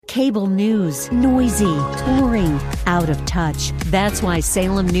Cable news, noisy, boring, out of touch. That's why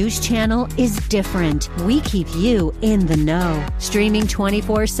Salem News Channel is different. We keep you in the know. Streaming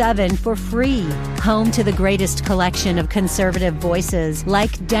 24/7 for free. Home to the greatest collection of conservative voices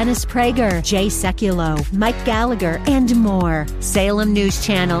like Dennis Prager, Jay Sekulow, Mike Gallagher, and more. Salem News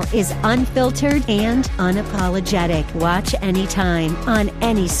Channel is unfiltered and unapologetic. Watch anytime, on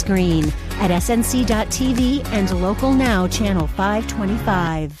any screen, at snc.tv and Local Now Channel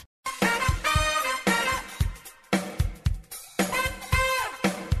 525.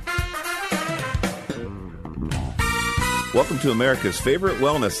 Welcome to America's favorite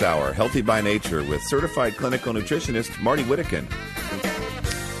wellness hour, Healthy by Nature, with certified clinical nutritionist Marty Whittakin.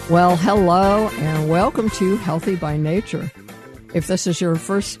 Well, hello, and welcome to Healthy by Nature. If this is your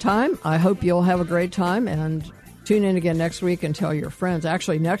first time, I hope you'll have a great time, and tune in again next week and tell your friends.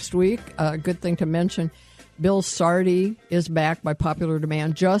 Actually, next week, a good thing to mention, Bill Sardi is back by popular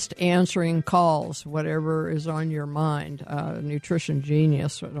demand, just answering calls, whatever is on your mind. Nutrition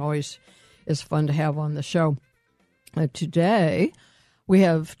genius. It always is fun to have on the show. Today, we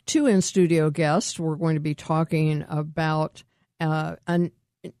have two in-studio guests. We're going to be talking about a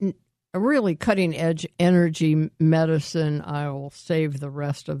really cutting-edge energy medicine. I will save the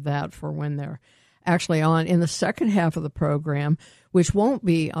rest of that for when they're actually on in the second half of the program, which won't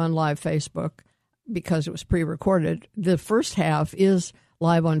be on live Facebook because it was pre-recorded. The first half is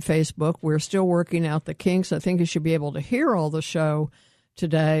live on Facebook. We're still working out the kinks. I think you should be able to hear all the show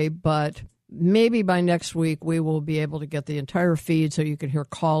today, but maybe by next week we will be able to get the entire feed so you can hear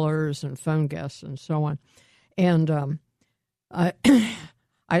callers and phone guests and so on. And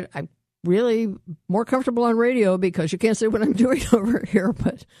I'm really more comfortable on radio because you can't see what I'm doing over here,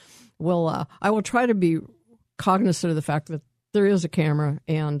 but I will try to be cognizant of the fact that there is a camera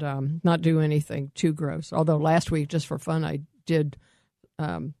and not do anything too gross. Although last week, just for fun, I did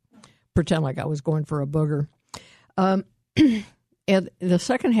pretend like I was going for a booger. And the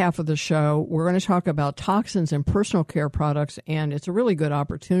second half of the show, we're going to talk about toxins in personal care products, and it's a really good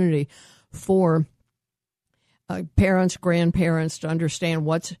opportunity for parents, grandparents to understand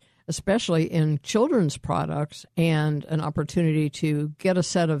what's especially in children's products, and an opportunity to get a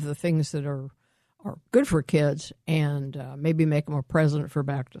set of the things that are good for kids and maybe make them a present for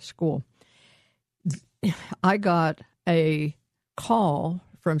back to school. I got a call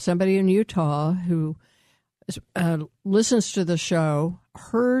from somebody in Utah who listens to the show,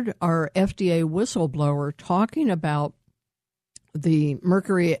 heard our FDA whistleblower talking about the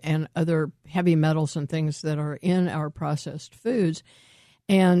mercury and other heavy metals and things that are in our processed foods,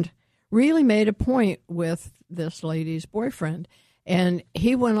 and really made a point with this lady's boyfriend. And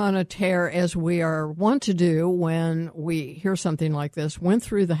he went on a tear, as we are wont to do when we hear something like this, went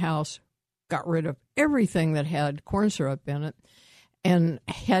through the house, got rid of everything that had corn syrup in it, and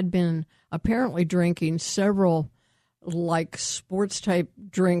had been apparently drinking several like sports-type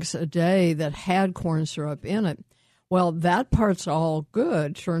drinks a day that had corn syrup in it. Well, that part's all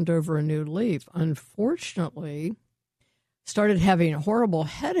good, turned over a new leaf. Unfortunately, started having horrible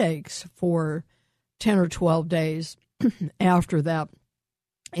headaches for 10 or 12 days after that.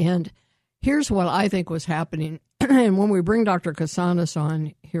 And here's what I think was happening. And when we bring Dr. Kasanis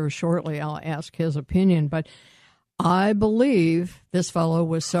on here shortly, I'll ask his opinion. But I believe this fellow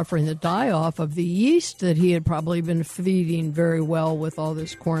was suffering the die-off of the yeast that he had probably been feeding very well with all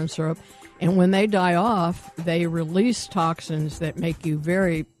this corn syrup. And when they die off, they release toxins that make you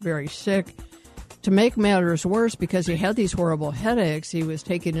very, very sick. To make matters worse, because he had these horrible headaches, he was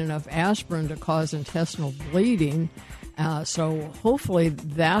taking enough aspirin to cause intestinal bleeding. So hopefully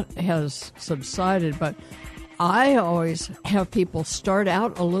that has subsided. But I always have people start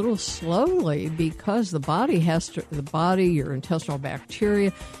out a little slowly because the body, your intestinal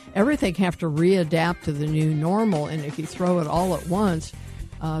bacteria, everything have to readapt to the new normal. And if you throw it all at once,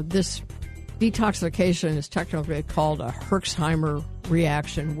 this detoxification is technically called a Herxheimer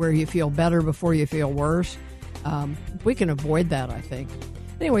reaction, where you feel better before you feel worse. We can avoid that, I think.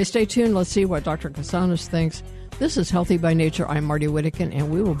 Anyway, stay tuned. Let's see what Dr. Kasanis thinks. This is Healthy by Nature. I'm Marty Whittakin, and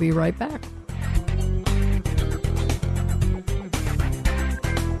we will be right back.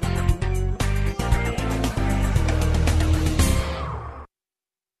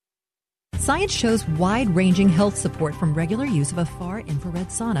 Science shows wide-ranging health support from regular use of a far-infrared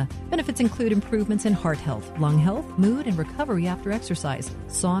sauna. Benefits include improvements in heart health, lung health, mood, and recovery after exercise.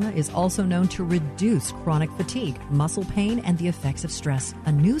 Sauna is also known to reduce chronic fatigue, muscle pain, and the effects of stress.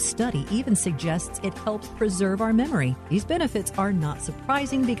 A new study even suggests it helps preserve our memory. These benefits are not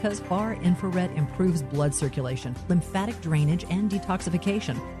surprising because far-infrared improves blood circulation, lymphatic drainage, and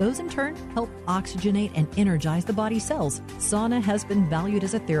detoxification. Those in turn help oxygenate and energize the body's cells. Sauna has been valued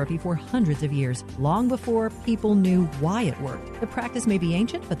as a therapy for hundreds of years, long before people knew why it worked. The practice may be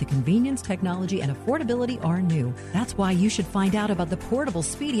ancient, but the convenience, technology, and affordability are new. That's why you should find out about the portable,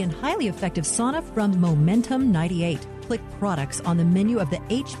 speedy, and highly effective sauna from Momentum 98. Click products on the menu of the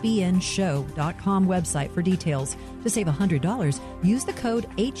hbnshow.com website for details. To save $100, use the code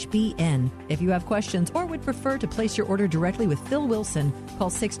HBN. If you have questions or would prefer to place your order directly with Phil Wilson,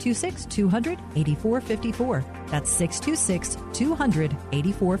 call 626-200-8454. That's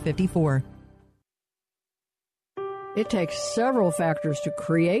 626-200-8454. It takes several factors to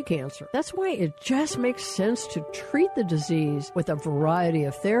create cancer. That's why it just makes sense to treat the disease with a variety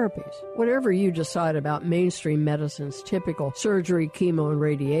of therapies. Whatever you decide about mainstream medicine's typical surgery, chemo, and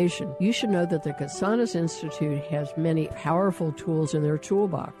radiation, you should know that the Casanas Institute has many powerful tools in their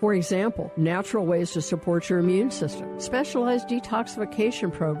toolbox. For example, natural ways to support your immune system, specialized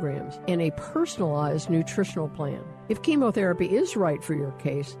detoxification programs, and a personalized nutritional plan. If chemotherapy is right for your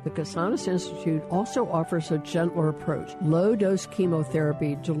case, the Casanas Institute also offers a gentler approach, low-dose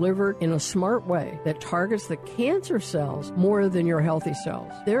chemotherapy delivered in a smart way that targets the cancer cells more than your healthy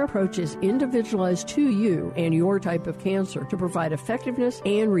cells. Their approach is individualized to you and your type of cancer to provide effectiveness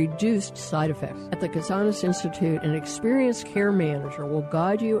and reduced side effects. At the Casanas Institute, an experienced care manager will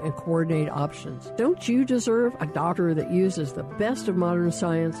guide you and coordinate options. Don't you deserve a doctor that uses the best of modern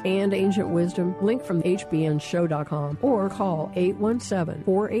science and ancient wisdom? Link from hbnshow.com or call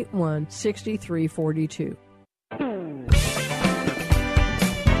 817-481-6342.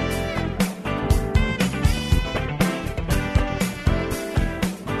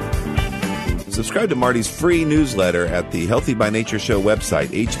 Subscribe to Marty's free newsletter at the Healthy by Nature Show website,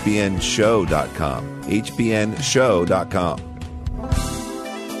 hbnshow.com. hbnshow.com.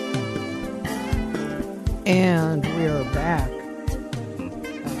 And we're back.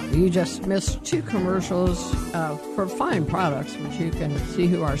 You just missed two commercials for fine products, which you can see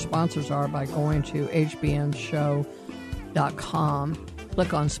who our sponsors are by going to hbnshow.com.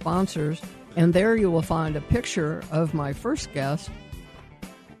 Click on sponsors, and there you will find a picture of my first guest,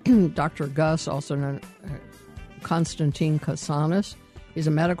 Dr. Gus, also known Constantine Casanas. He's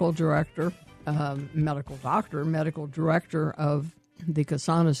a medical director of the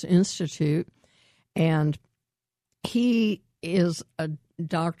Casanas Institute, and he is a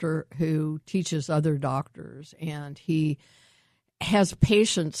doctor who teaches other doctors, and he has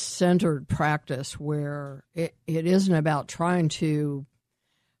patient-centered practice where it isn't about trying to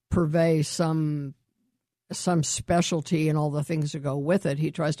purvey some specialty and all the things that go with it.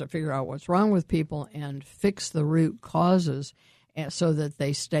 He tries to figure out what's wrong with people and fix the root causes so that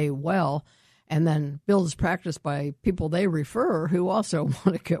they stay well, and then builds practice by people they refer who also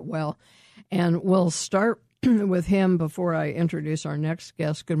want to get well. And we'll start with him before I introduce our next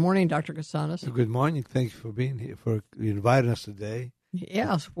guest. Good morning, Dr. Casanas. Good morning. Thank you for being here, for inviting us today.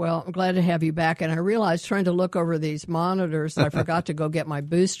 Yes, well, I'm glad to have you back. And I realized trying to look over these monitors that I forgot to go get my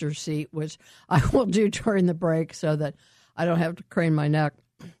booster seat, which I will do during the break so that I don't have to crane my neck.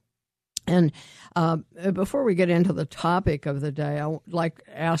 And before we get into the topic of the day, I would like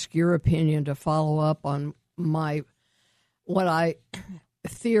to ask your opinion to follow up on what I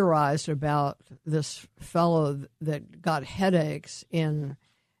theorized about this fellow that got headaches in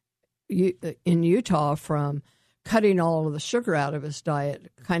Utah from cutting all of the sugar out of his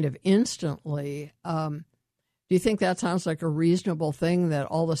diet kind of instantly. Do you think that sounds like a reasonable thing, that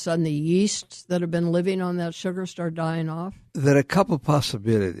all of a sudden the yeasts that have been living on that sugar start dying off? There are a couple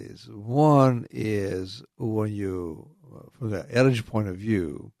possibilities. One is when you, from the allergy point of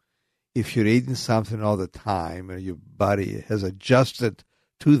view, if you're eating something all the time and your body has adjusted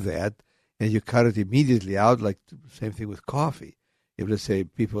to that and you cut it immediately out, like the same thing with coffee. If, let's say,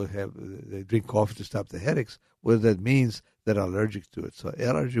 people they drink coffee to stop the headaches, well, that means they're allergic to it. So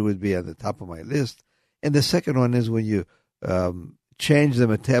allergy would be at the top of my list. And the second one is when you change the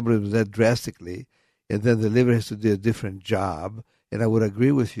metabolism that drastically, and then the liver has to do a different job. And I would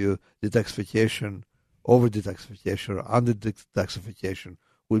agree with you, detoxification, over-detoxification, or under-detoxification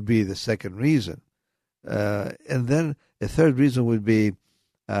would be the second reason. And then the third reason would be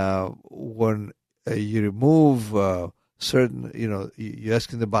when you remove certain, you're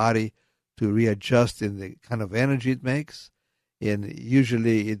asking the body to readjust in the kind of energy it makes. And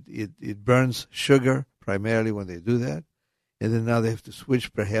usually it burns sugar primarily when they do that. And then now they have to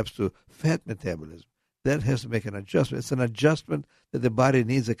switch perhaps to fat metabolism. That has to make an adjustment. It's an adjustment that the body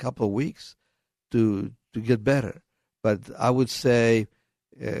needs a couple of weeks to get better. But I would say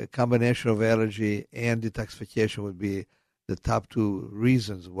a combination of allergy and detoxification would be the top two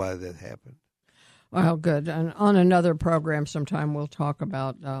reasons why that happened. Well, good. And on another program sometime we'll talk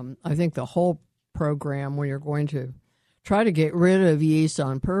about, I think the whole program when you're going to try to get rid of yeast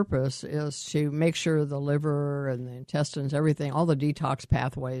on purpose is to make sure the liver and the intestines, everything, all the detox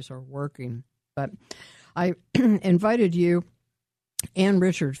pathways are working. But I invited you and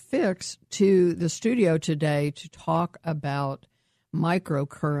Richard Fix to the studio today to talk about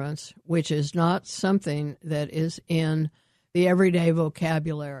microcurrents, which is not something that is in the everyday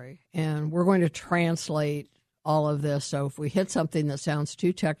vocabulary. And we're going to translate all of this. So if we hit something that sounds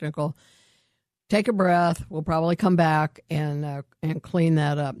too technical, take a breath. We'll probably come back and clean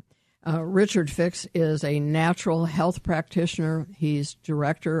that up. Richard Fix is a natural health practitioner. He's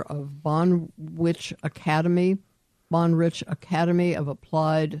director of Bonrich Academy of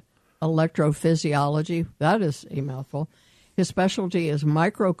Applied Electrophysiology. That is a mouthful. His specialty is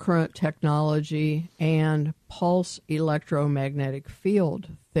microcurrent technology and pulse electromagnetic field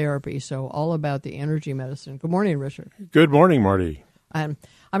therapy. So all about the energy medicine. Good morning, Richard. Good morning, Marty. I'm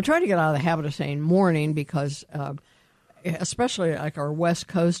trying to get out of the habit of saying morning because especially like our West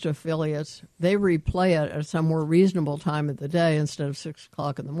Coast affiliates, they replay it at some more reasonable time of the day instead of 6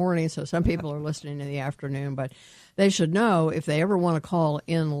 o'clock in the morning. So some people are listening in the afternoon, but they should know if they ever want to call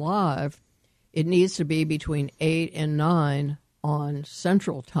in live, it needs to be between 8 and 9 on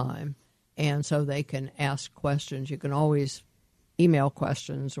Central Time, and so they can ask questions. You can always email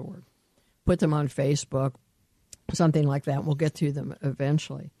questions or put them on Facebook, something like that. We'll get to them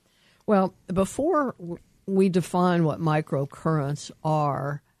eventually. Well, before we define what microcurrents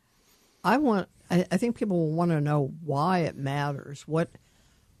are, I think people will want to know why it matters. What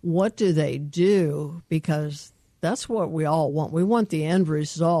do they do? Because that's what we all want. We want the end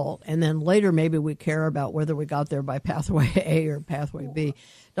result, and then later maybe we care about whether we got there by pathway A or pathway B.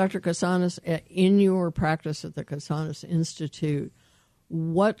 Dr. Kasanis, in your practice at the Kasanis Institute,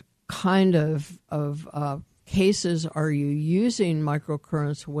 what kind of cases are you using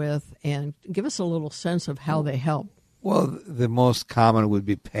microcurrents with, and give us a little sense of how they help? Well, the most common would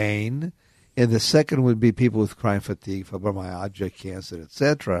be pain, and the second would be people with chronic fatigue, fibromyalgia, cancer,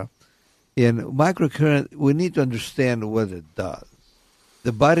 etc. In microcurrent, we need to understand what it does.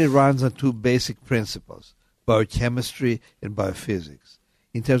 The body runs on two basic principles, biochemistry and biophysics.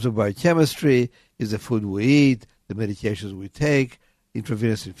 In terms of biochemistry, is the food we eat, the medications we take,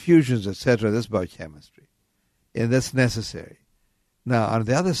 intravenous infusions, etc. That's biochemistry, and that's necessary. Now, on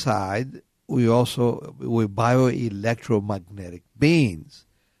the other side, we're bioelectromagnetic beings,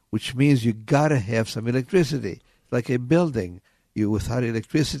 which means you got to have some electricity, like a building. Without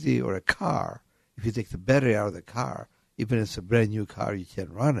electricity or a car, if you take the battery out of the car, even if it's a brand new car, you can't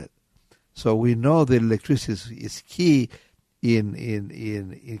run it. So we know that electricity is key in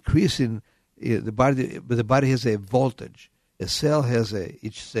increasing the body. But the body has a voltage. A cell has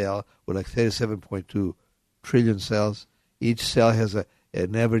each cell with like 37.2 trillion cells. Each cell has an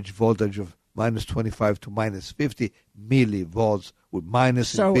average voltage of minus 25 to minus 50 millivolts with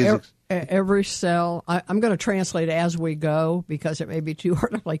minus in physics. Every cell, I'm going to translate as we go because it may be too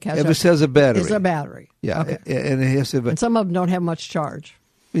hard to play catch up. Every cell is a battery. It's a battery. Yeah, okay. And it has to. And some of them don't have much charge.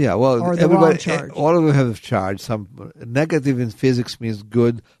 Yeah, well, or the wrong charge. All of them have charge. Some negative in physics means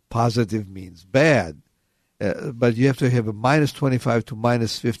good, positive means bad. But you have to have a minus 25 to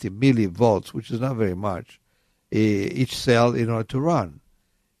minus 50 millivolts, which is not very much, each cell in order to run.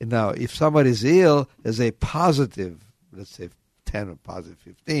 And now, if somebody is ill, there's a positive, let's say 10 or positive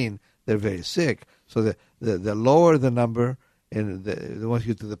 15, they're very sick. So the lower the number, and the once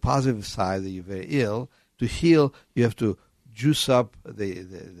you get to the positive side that you're very ill, to heal, you have to juice up the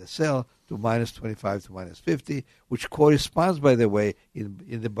cell to minus 25 to minus 50, which corresponds, by the way,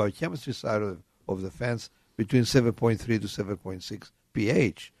 in the biochemistry side of the fence, between 7.3 to 7.6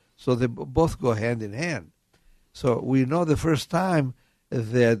 pH. So they both go hand in hand. So we know the first time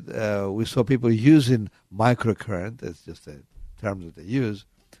that we saw people using microcurrent, that's just a term that they use,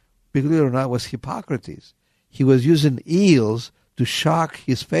 believe it or not, was Hippocrates. He was using eels to shock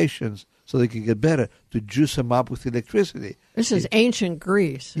his patients so they could get better, to juice them up with electricity. This is ancient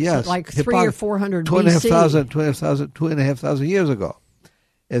Greece. Yes. Like 300 or 400 BC. 2,500 years ago.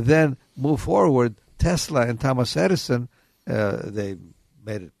 And then move forward, Tesla and Thomas Edison, they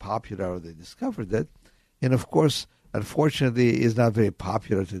made it popular, or they discovered it. And of course, unfortunately, it's not very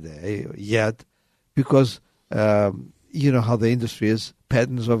popular today yet, because you know how the industry is,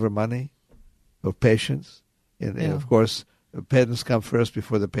 patents over money or patients. And of course, patents come first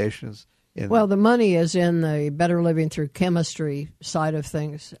before the patients. Well, the money is in the better living through chemistry side of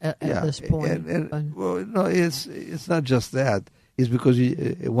things at this point. Well, no, it's not just that. It's because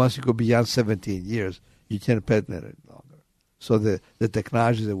once you go beyond 17 years, you can't patent it longer. So the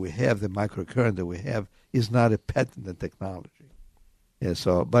technology that we have, the microcurrent that we have, is not a patented technology.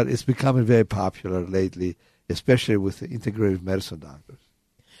 Yeah, but it's becoming very popular lately, especially with the integrative medicine doctors.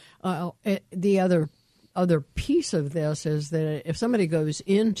 The other piece of this is that if somebody goes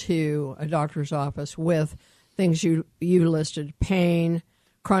into a doctor's office with things you listed, pain,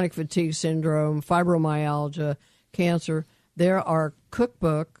 chronic fatigue syndrome, fibromyalgia, cancer, there are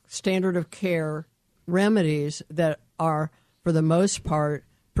cookbook, standard of care remedies that are, for the most part,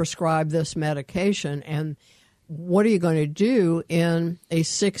 prescribe this medication. And what are you going to do in a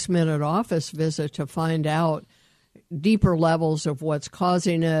 6-minute office visit to find out deeper levels of what's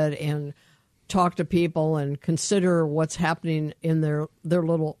causing it and talk to people and consider what's happening in their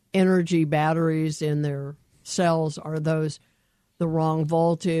little energy batteries in their cells? Are those the wrong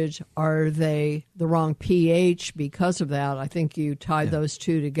voltage? Are they the wrong pH because of that? I think you tied those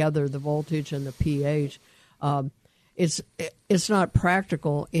two together, the voltage and the pH. It's not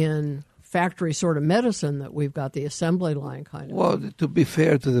practical in factory sort of medicine that we've got the assembly line kind of. Well, to be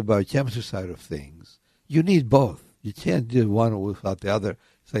fair to the biochemistry side of things, you need both. You can't do one without the other.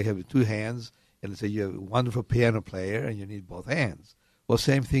 So you have 2 hands, and say you have a wonderful piano player, and you need both hands. Well,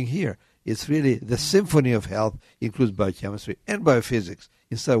 same thing here. It's really the symphony of health includes biochemistry and biophysics.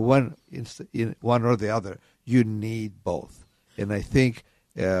 Instead of one or the other, you need both. And I think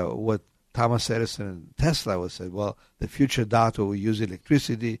what Thomas Edison and Tesla would say, well, the future doctor will use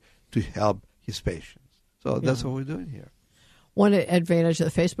electricity to help his patients. So that's what we're doing here. One advantage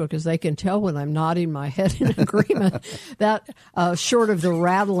of the Facebook is they can tell when I'm nodding my head in agreement. That short of the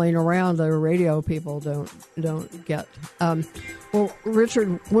rattling around, the radio people don't get. Well,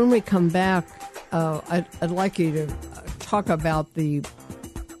 Richard, when we come back, I'd like you to talk about the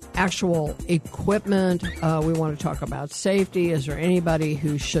actual equipment. We want to talk about safety. Is there anybody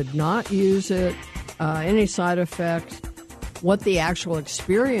who should not use it? Any side effects? What the actual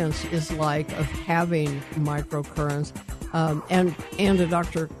experience is like of having microcurrents. And to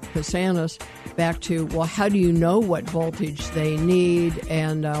Dr. Kasanis, back to, well, how do you know what voltage they need?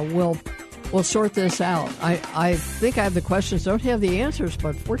 And we'll sort this out. I think I have the questions, don't have the answers,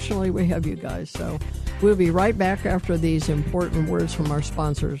 but fortunately we have you guys. So we'll be right back after these important words from our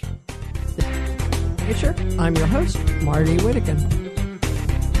sponsors. I'm your host, Marty Whittekin.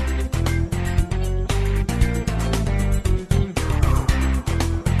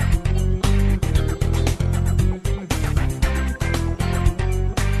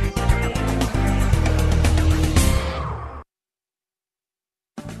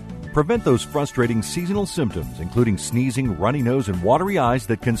 Prevent those frustrating seasonal symptoms, including sneezing, runny nose, and watery eyes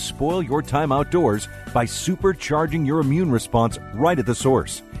that can spoil your time outdoors by supercharging your immune response right at the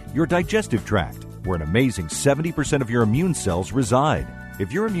source, your digestive tract, where an amazing 70% of your immune cells reside.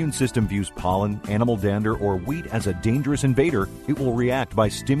 If your immune system views pollen, animal dander, or wheat as a dangerous invader, it will react by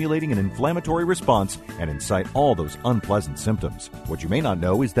stimulating an inflammatory response and incite all those unpleasant symptoms. What you may not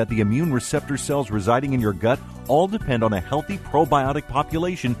know is that the immune receptor cells residing in your gut all depend on a healthy probiotic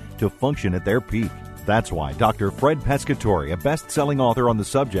population to function at their peak. That's why Dr. Fred Pescatore, a best-selling author on the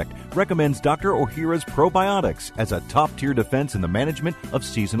subject, recommends Dr. Ohhira's Probiotics as a top-tier defense in the management of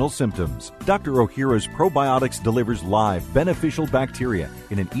seasonal symptoms. Dr. Ohhira's Probiotics delivers live, beneficial bacteria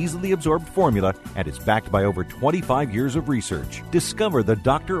in an easily absorbed formula and is backed by over 25 years of research. Discover the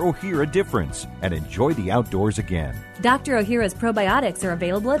Dr. Ohhira difference and enjoy the outdoors again. Dr. Ohhira's Probiotics are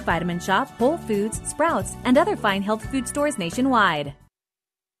available at Vitamin Shop, Whole Foods, Sprouts, and other fine health food stores nationwide.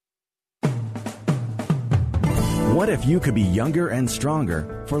 What if you could be younger and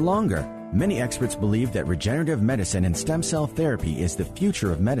stronger for longer? Many experts believe that regenerative medicine and stem cell therapy is the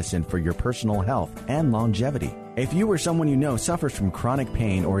future of medicine for your personal health and longevity. If you or someone you know suffers from chronic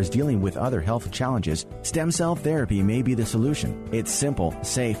pain or is dealing with other health challenges, stem cell therapy may be the solution. It's simple,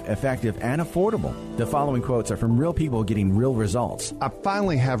 safe, effective, and affordable. The following quotes are from real people getting real results. I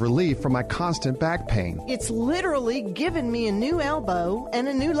finally have relief from my constant back pain. It's literally given me a new elbow and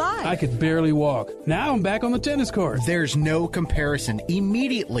a new life. I could barely walk. Now I'm back on the tennis court. There's no comparison.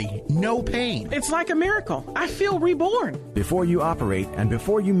 Immediately, no pain. It's like a miracle. I feel reborn. Before you operate and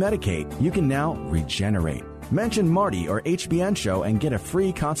before you medicate, you can now regenerate. Mention Marty or HBN Show and get a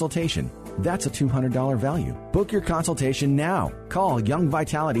free consultation. That's a $200 value. Book your consultation now. Call Young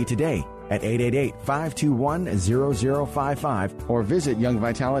Vitality today at 888-521-0055 or visit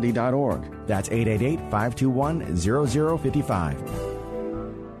youngvitality.org. That's 888-521-0055.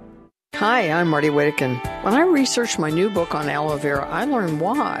 Hi, I'm Marty Whittakin. When I researched my new book on aloe vera, I learned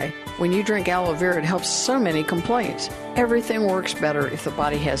why. When you drink aloe vera, it helps so many complaints. Everything works better if the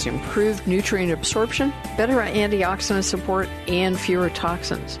body has improved nutrient absorption, better antioxidant support, and fewer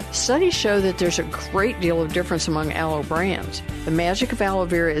toxins. Studies show that there's a great deal of difference among aloe brands. The magic of aloe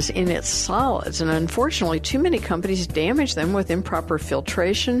vera is in its solids, and unfortunately, too many companies damage them with improper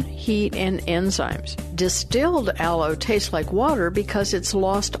filtration, heat, and enzymes. Distilled aloe tastes like water because it's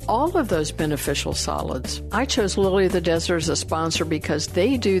lost all of those beneficial solids. I chose Lily of the Desert as a sponsor because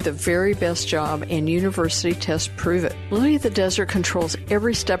they do the very best job, and university tests prove it. Lily of the Desert controls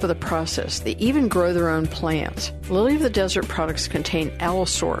every step of the process. They even grow their own plants. Lily of the Desert products contain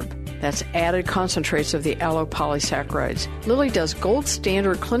Alosorb. That's added concentrates of the aloe polysaccharides. Lilly does gold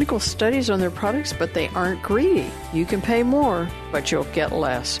standard clinical studies on their products, but they aren't greedy. You can pay more, but you'll get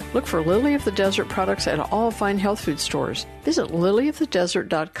less. Look for Lily of the Desert products at all fine health food stores. Visit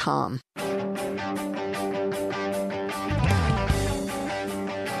lilyofthedesert.com.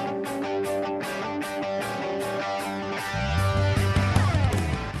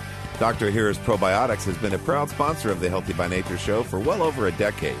 Dr. Ohhira's Probiotics has been a proud sponsor of the Healthy by Nature show for well over a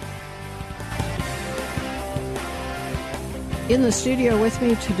decade. In the studio with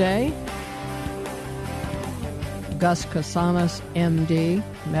me today, Gus Kasanas, MD,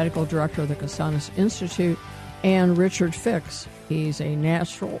 Medical Director of the Kasanas Institute, and Richard Fix. He's a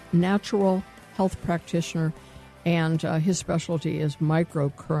natural health practitioner, and his specialty is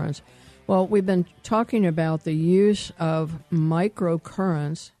microcurrents. Well, we've been talking about the use of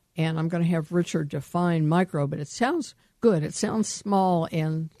microcurrents, and I'm going to have Richard define micro, but it sounds good. It sounds small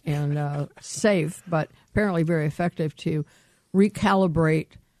and safe, but apparently very effective to recalibrate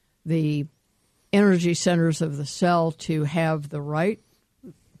the energy centers of the cell to have the right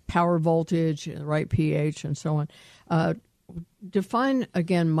power voltage, the right pH, and so on. Define,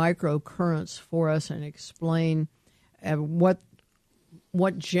 again, microcurrents for us and explain what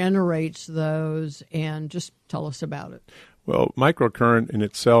generates those, and just tell us about it. Well, microcurrent in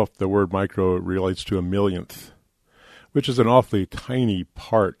itself, the word micro relates to a millionth, which is an awfully tiny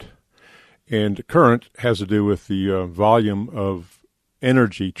part. And current has to do with the volume of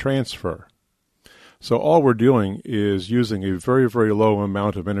energy transfer. So all we're doing is using a very, very low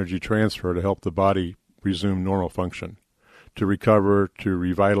amount of energy transfer to help the body resume normal function, to recover, to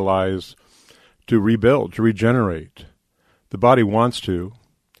revitalize, to rebuild, to regenerate. The body wants to,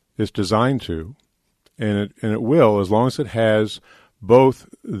 it's designed to, and it will, as long as it has both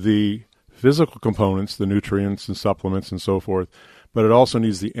the physical components, the nutrients and supplements and so forth, but it also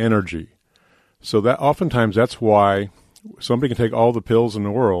needs the energy. So that oftentimes that's why somebody can take all the pills in the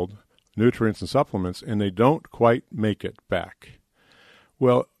world, nutrients and supplements, and they don't quite make it back.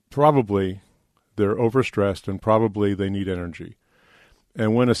 Well, probably they're overstressed and probably they need energy.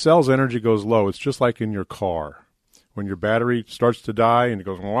 And when a cell's energy goes low, it's just like in your car. When your battery starts to die and it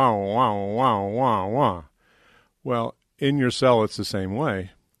goes wow, wow, wow, wow, wow. Well, in your cell, it's the same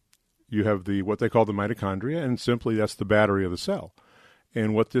way. You have what they call the mitochondria, and simply that's the battery of the cell.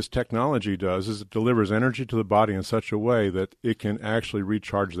 And what this technology does is it delivers energy to the body in such a way that it can actually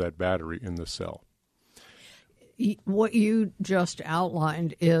recharge that battery in the cell. What you just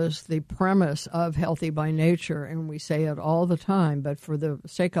outlined is the premise of Healthy by Nature, and we say it all the time, but for the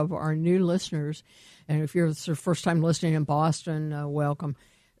sake of our new listeners, and if you're the first time listening in Boston, welcome.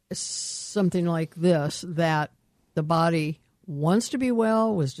 Something like this, that the body wants to be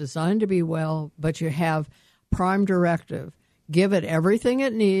well, was designed to be well, but you have prime directive. Give it everything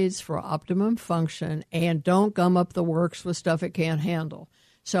it needs for optimum function, and don't gum up the works with stuff it can't handle.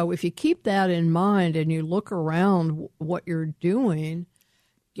 So if you keep that in mind and you look around what you're doing,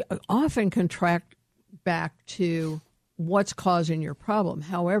 you often can track back to what's causing your problem.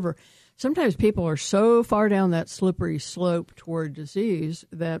 However, sometimes people are so far down that slippery slope toward disease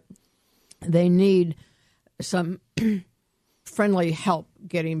that they need some friendly help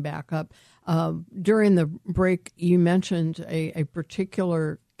getting back up. During the break, you mentioned a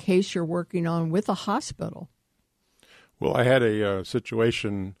particular case you're working on with a hospital. Well, I had a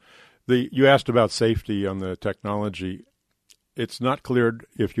situation. You asked about safety on the technology. It's not cleared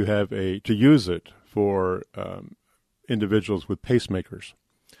if you have to use it for individuals with pacemakers.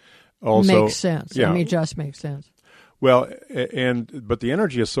 Also, makes sense. Yeah. I mean, just makes sense. Well, but the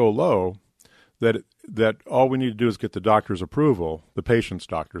energy is so low that all we need to do is get the doctor's approval, the patient's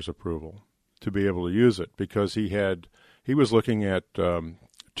doctor's approval, to be able to use it, because he was looking at 2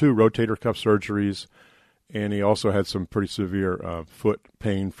 rotator cuff surgeries and he also had some pretty severe foot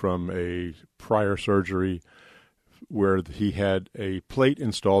pain from a prior surgery where he had a plate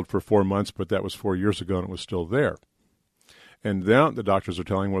installed for 4 months, but that was 4 years ago and it was still there. And now the doctors are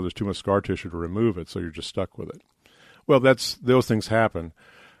telling him, well, there's too much scar tissue to remove it, so you're just stuck with it. Well, those things happen.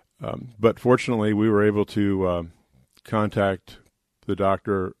 But fortunately, we were able to contact the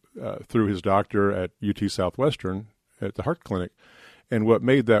doctor through his doctor at UT Southwestern at the heart clinic. And what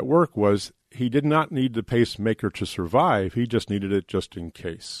made that work was he did not need the pacemaker to survive. He just needed it just in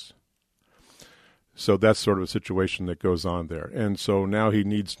case. So that's sort of a situation that goes on there. And so now he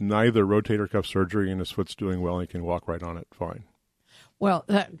needs neither rotator cuff surgery, and his foot's doing well, and he can walk right on it fine. Well,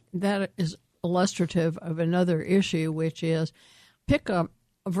 that is illustrative of another issue, which is pick up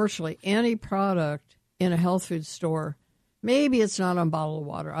virtually any product in a health food store. Maybe it's not on bottled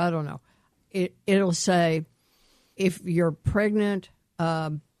water. I don't know. It'll say, if you're pregnant,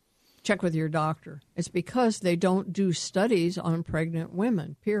 check with your doctor. It's because they don't do studies on pregnant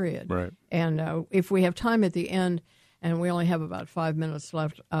women, period. Right. And if we have time at the end, and we only have about 5 minutes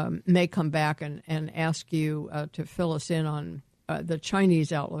left, may come back and ask you to fill us in on the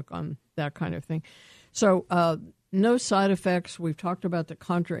Chinese outlook on that kind of thing. So no side effects. We've talked about the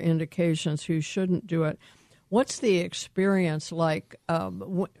contraindications, who shouldn't do it. What's the experience like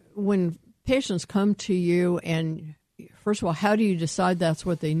when patients come to you, and first of all, how do you decide that's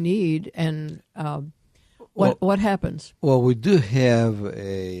what they need, and what happens? Well, we do have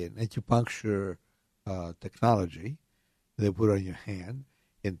an acupuncture technology they put on your hand.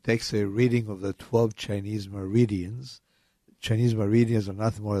 It takes a reading of the 12 Chinese meridians. Chinese meridians are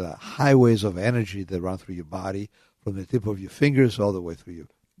nothing more than highways of energy that run through your body, from the tip of your fingers all the way through your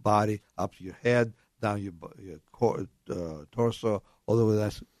body, up to your head, down your torso,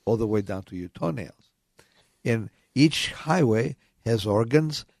 all the way down to your toenails. And each highway has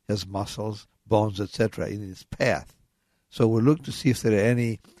organs, has muscles, bones, etc. in its path. So we look to see if there are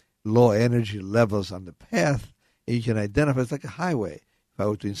any low energy levels on the path, and you can identify. It's like a highway. If I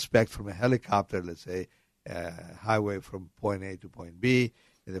were to inspect from a helicopter, let's say, highway from point A to point B,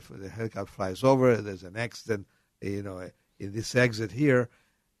 and if the helicopter flies over, there's an accident, in this exit here,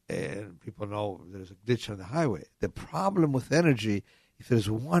 and people know there's a glitch on the highway. The problem with energy, if there's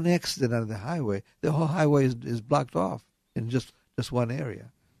one accident on the highway, the whole highway is blocked off in just one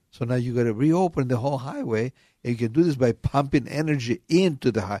area. So now you got to reopen the whole highway, and you can do this by pumping energy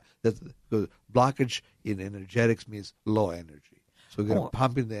into the highway. The blockage in energetics means low energy. So we're going to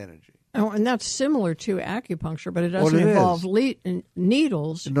pump in the energy. Oh, and that's similar to acupuncture, but it doesn't involve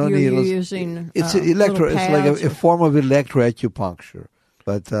needles. No You're needles. Using it's like a form of electroacupuncture.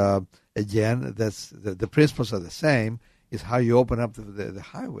 But again, that's the principles are the same. Is how you open up the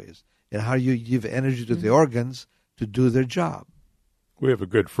highways and how you give energy to the organs to do their job. We have a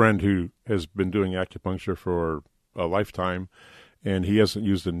good friend who has been doing acupuncture for a lifetime, and he hasn't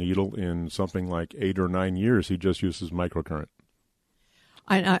used a needle in something like 8 or 9 years. He just uses microcurrent.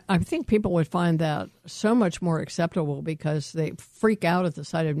 I think people would find that so much more acceptable because they freak out at the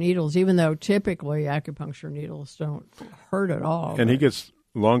sight of needles, even though typically acupuncture needles don't hurt at all. And he gets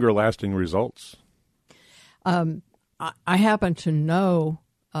longer lasting results. I happen to know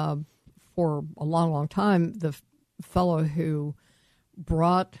for a long, long time the fellow who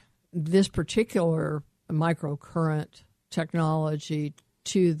brought this particular microcurrent technology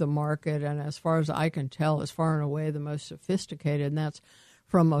to the market, and as far as I can tell, is far and away the most sophisticated, and that's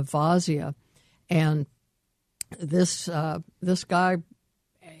from Avasia. And this guy,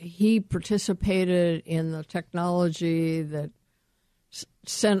 he participated in the technology that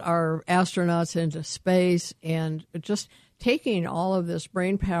sent our astronauts into space, and just taking all of this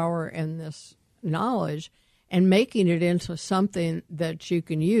brain power and this knowledge and making it into something that you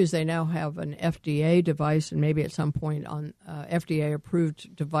can use. They now have an FDA device, and maybe at some point on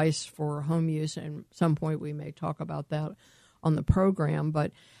FDA-approved device for home use, and at some point we may talk about that on the program.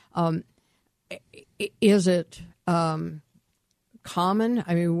 But is it common?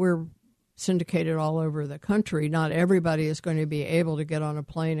 I mean, we're syndicated all over the country. Not everybody is going to be able to get on a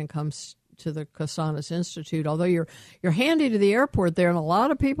plane and come to the Casanas Institute, although you're handy to the airport there, and a lot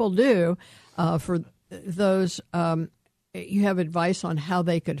of people do. For those, you have advice on how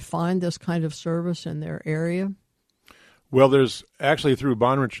they could find this kind of service in their area? Well, there's actually, through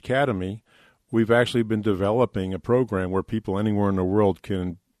Bonrich Academy, we've actually been developing a program where people anywhere in the world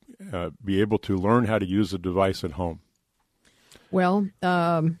can be able to learn how to use a device at home. Well,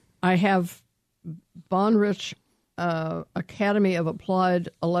 I have Bonrich Academy of Applied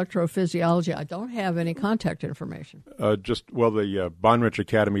Electrophysiology. I don't have any contact information. The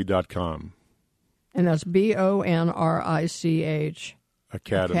bonrichacademy.com. And that's BONRICH.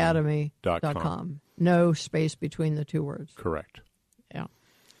 Academy.com. No space between the two words. Correct. Yeah.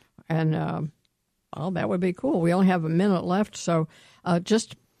 And, that would be cool. We only have a minute left, so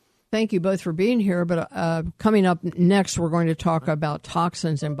just thank you both for being here. But coming up next, we're going to talk about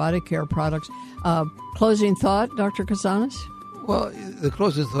toxins and body care products. Closing thought, Dr. Casanas? Well, the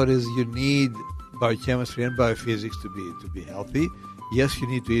closing thought is you need biochemistry and biophysics to be healthy. Yes, you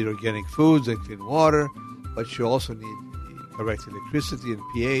need to eat organic foods and clean water, but you also need correct electricity and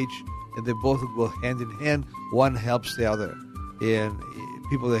pH, and they both go hand in hand. One helps the other. And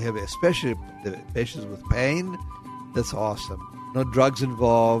people that have, especially the patients with pain, that's awesome. No drugs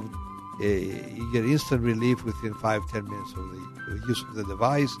involved. You get instant relief within 5-10 minutes of the use of the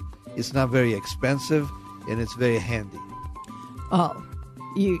device. It's not very expensive, and it's very handy.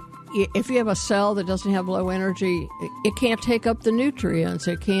 If you have a cell that doesn't have low energy, it can't take up the nutrients.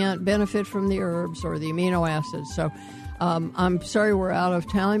 It can't benefit from the herbs or the amino acids. So I'm sorry we're out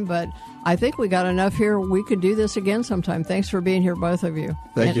of time, but I think we got enough here. We could do this again sometime. Thanks for being here, both of you.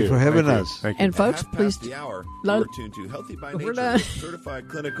 Thank you for having us. Thank you. And folks, please. The hour, you're tuned to Healthy by Nature with certified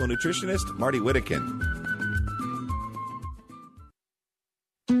clinical nutritionist Marty Whittakin.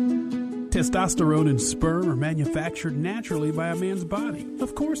 Testosterone and sperm are manufactured naturally by a man's body.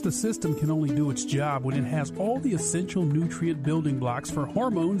 Of course, the system can only do its job when it has all the essential nutrient building blocks for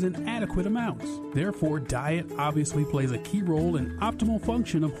hormones in adequate amounts. Therefore, diet obviously plays a key role in optimal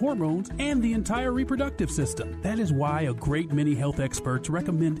function of hormones and the entire reproductive system. That is why a great many health experts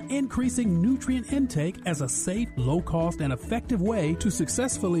recommend increasing nutrient intake as a safe, low-cost, and effective way to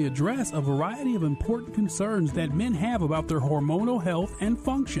successfully address a variety of important concerns that men have about their hormonal health and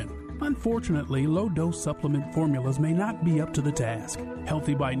function. Unfortunately, low-dose supplement formulas may not be up to the task.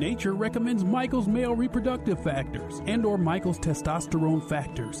 Healthy by Nature recommends Michael's Male Reproductive Factors and/or Michael's Testosterone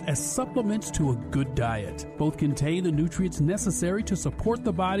Factors as supplements to a good diet. Both contain the nutrients necessary to support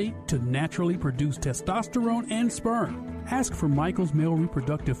the body to naturally produce testosterone and sperm. Ask for Michael's Male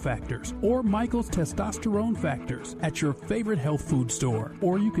Reproductive Factors or Michael's Testosterone Factors at your favorite health food store,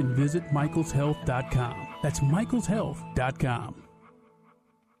 or you can visit michaelshealth.com. That's michaelshealth.com.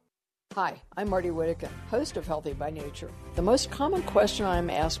 Hi, I'm Marty Whittakin, host of Healthy by Nature. The most common question I'm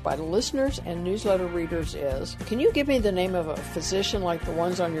asked by listeners and newsletter readers is, can you give me the name of a physician like the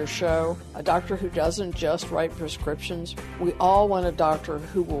ones on your show, a doctor who doesn't just write prescriptions? We all want a doctor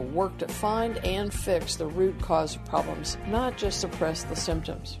who will work to find and fix the root cause of problems, not just suppress the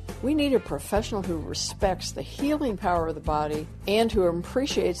symptoms. We need a professional who respects the healing power of the body and who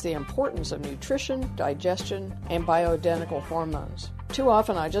appreciates the importance of nutrition, digestion, and bioidentical hormones. Too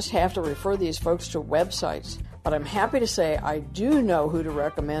often I just have to refer these folks to websites, but I'm happy to say I do know who to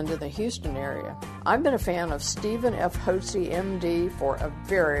recommend in the Houston area. I've been a fan of Stephen F. Hotze, MD, for a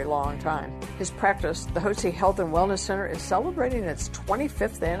very long time. His practice, the Hotze Health and Wellness Center, is celebrating its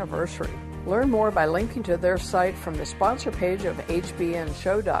 25th anniversary. Learn more by linking to their site from the sponsor page of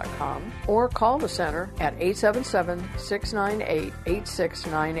hbnshow.com or call the center at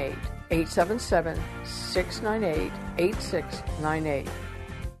 877-698-8698. 877-698-8698.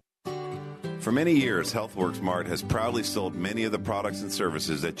 For many years, HealthWorks Mart has proudly sold many of the products and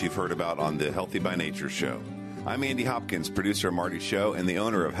services that you've heard about on the Healthy by Nature show. I'm Andy Hopkins, producer of Marty's Show and the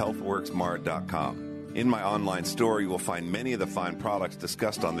owner of HealthWorksMart.com. In my online store, you will find many of the fine products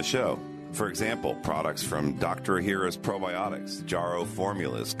discussed on the show. For example, products from Dr. Ahira's Probiotics, Jarrow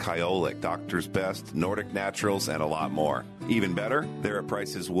Formulas, Kyolic, Doctor's Best, Nordic Naturals, and a lot more. Even better, they're at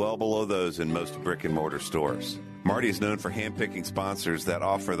prices well below those in most brick-and-mortar stores. Marty is known for handpicking sponsors that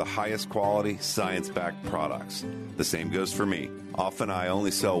offer the highest quality, science-backed products. The same goes for me. Often I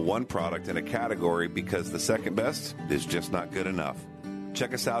only sell one product in a category because the second best is just not good enough.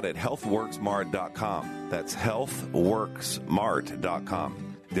 Check us out at healthworksmart.com. That's healthworksmart.com.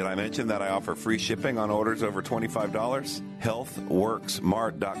 Did I mention that I offer free shipping on orders over $25?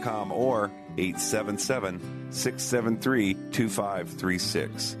 healthworksmart.com or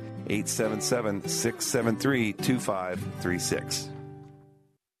 877-673-2536. 877-673-2536.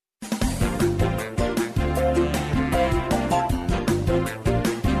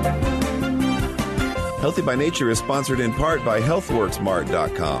 Healthy by Nature is sponsored in part by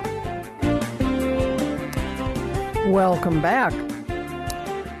healthworksmart.com. Welcome back.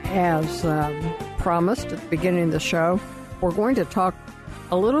 As promised at the beginning of the show, we're going to talk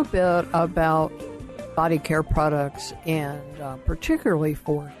a little bit about body care products and particularly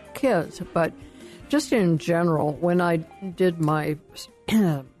for kids, but just in general, when I did my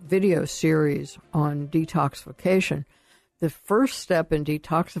video series on detoxification, the first step in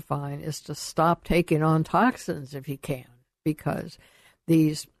detoxifying is to stop taking on toxins if you can, because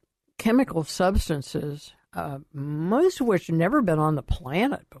these chemical substances most of which have never been on the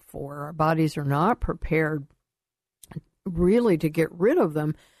planet before. Our bodies are not prepared really to get rid of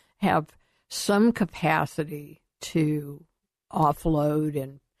them, have some capacity to offload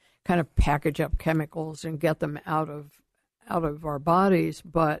and kind of package up chemicals and get them out of our bodies,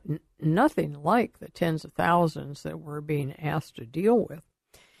 but nothing like the tens of thousands that we're being asked to deal with.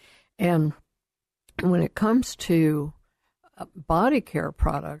 And when it comes to body care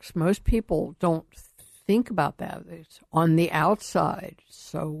products, most people don't think about that. It's on the outside.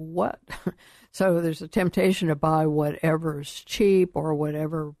 So what? So there's a temptation to buy whatever's cheap or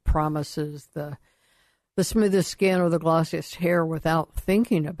whatever promises the smoothest skin or the glossiest hair without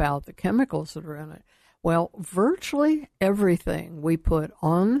thinking about the chemicals that are in it. Well, virtually everything we put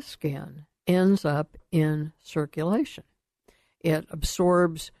on the skin ends up in circulation. It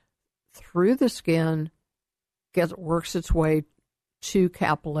absorbs through the skin, works its way to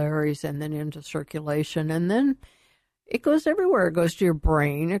capillaries and then into circulation, and then it goes everywhere. It goes to your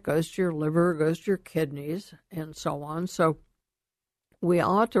brain, it goes to your liver, it goes to your kidneys, and so on. So we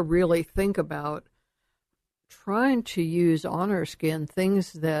ought to really think about trying to use on our skin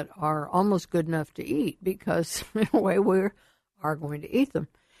things that are almost good enough to eat, because in a way we are going to eat them.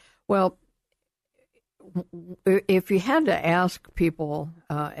 Well, if you had to ask people,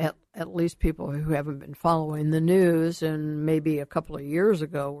 at least people who haven't been following the news, and maybe a couple of years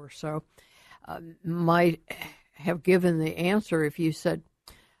ago or so, might have given the answer if you said,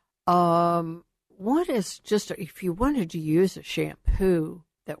 what is just, if you wanted to use a shampoo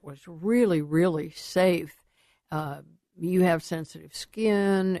that was really, really safe, you have sensitive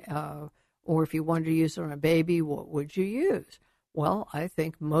skin, or if you wanted to use it on a baby, what would you use? Well, I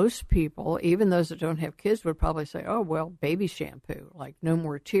think most people, even those that don't have kids, would probably say, oh, well, baby shampoo, like No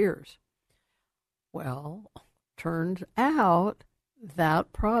More Tears. Well, turned out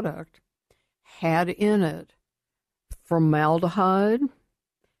that product had in it formaldehyde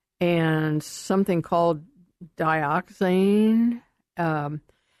and something called dioxane.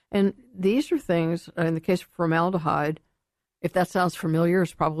 And these are things, in the case of formaldehyde, if that sounds familiar,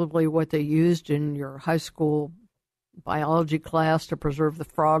 it's probably what they used in your high school biology class to preserve the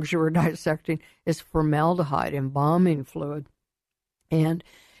frogs you were dissecting, is formaldehyde, embalming fluid. And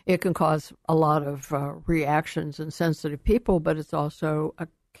it can cause a lot of reactions in sensitive people, but it's also a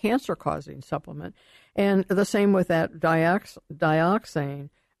cancer-causing supplement. And the same with that dioxane,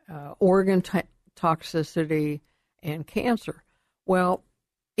 organ toxicity and cancer. Well,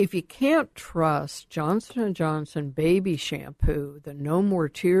 if you can't trust Johnson & Johnson baby shampoo, the No More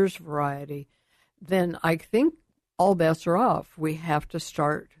Tears variety, then I think all bets are off. We have to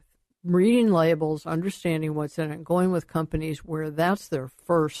start reading labels, understanding what's in it, going with companies where that's their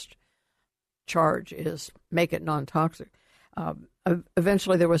first charge is make it non-toxic.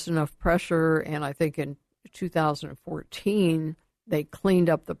 Eventually there was enough pressure, and I think in 2014 they cleaned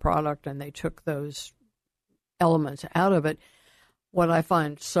up the product and they took those elements out of it. What I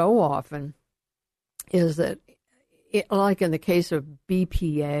find so often is that, like in the case of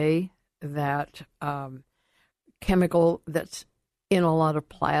BPA, that chemical that's in a lot of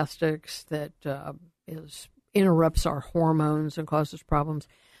plastics that interrupts our hormones and causes problems,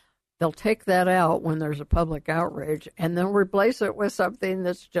 they'll take that out when there's a public outrage and then replace it with something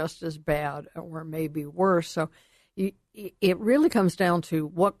that's just as bad or maybe worse. So it really comes down to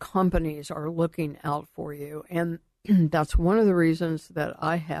what companies are looking out for you. And that's one of the reasons that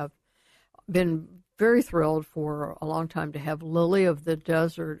I have been very thrilled for a long time to have Lily of the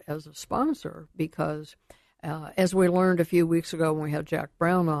Desert as a sponsor, because as we learned a few weeks ago when we had Jack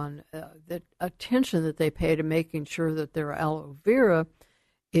Brown on, the attention that they pay to making sure that their aloe vera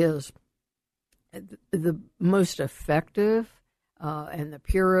is the most effective and the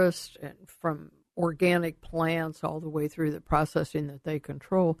purest, and from organic plants all the way through the processing that they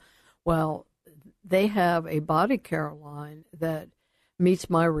control. Well, they have a body care line that meets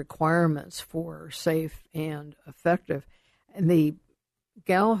my requirements for safe and effective. And the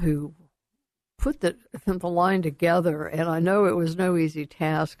gal who put the line together, and I know it was no easy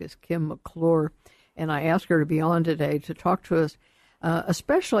task, is Kim McClure, and I asked her to be on today to talk to us,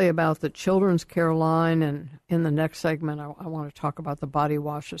 especially about the children's care line. And in the next segment, I want to talk about the body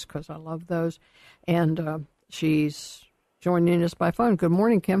washes because I love those. And she's joining us by phone. Good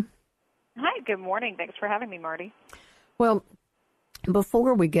morning, Kim. Hi, good morning. Thanks for having me, Marty. Well,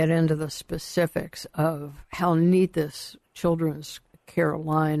 before we get into the specifics of how neat this children's care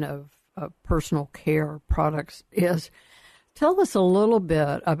line of personal care products is, tell us a little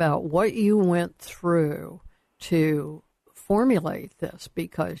bit about what you went through to formulate this,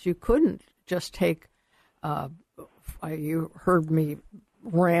 because you couldn't just take, you heard me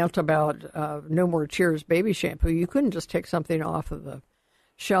rant about No More Tears baby shampoo, you couldn't just take something off of the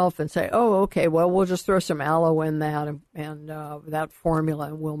shelf and say, oh, okay, well, we'll just throw some aloe in that and that formula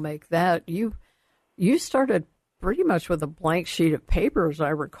and we'll make that. You started pretty much with a blank sheet of paper, as I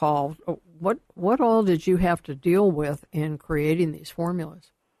recall. What all did you have to deal with in creating these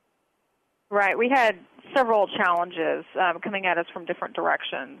formulas? Right. We had several challenges coming at us from different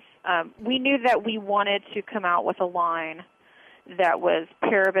directions. We knew that we wanted to come out with a line that was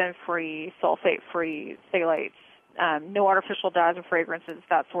paraben-free, sulfate-free, phthalates, no artificial dyes and fragrances,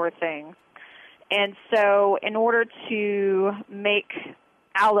 that sort of thing. And so in order to make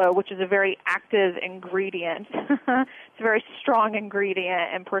aloe, which is a very active ingredient, it's a very strong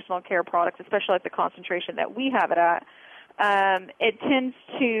ingredient in personal care products, especially at the concentration that we have it at, it tends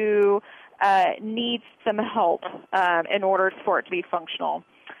to need some help in order for it to be functional.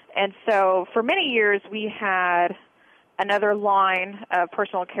 And so for many years we had another line of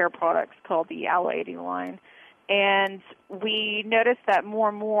personal care products called the Aloe 80 line. And we noticed that more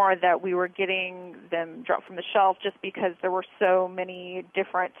and more that we were getting them dropped from the shelf just because there were so many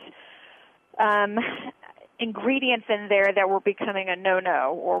different ingredients in there that were becoming a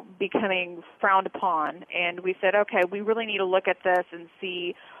no-no or becoming frowned upon. And we said, okay, we really need to look at this and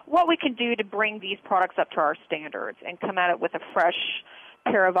see what we can do to bring these products up to our standards and come at it with a fresh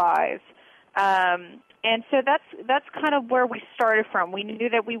pair of eyes. And so that's kind of where we started from. We knew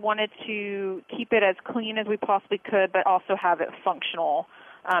that we wanted to keep it as clean as we possibly could, but also have it functional.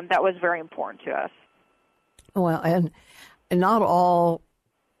 That was very important to us. Well, and not all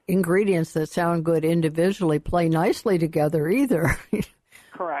ingredients that sound good individually play nicely together either.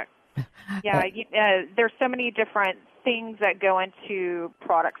 Correct. Yeah, there's so many different things that go into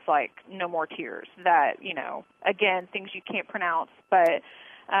products like No More Tears that, again, things you can't pronounce, but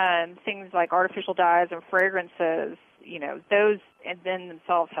things like artificial dyes and fragrances, those and then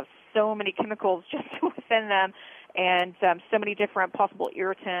themselves have so many chemicals just within them and so many different possible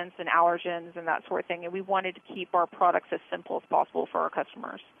irritants and allergens and that sort of thing. And we wanted to keep our products as simple as possible for our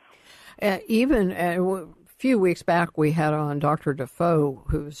customers. Even a few weeks back, we had on Dr. Defoe,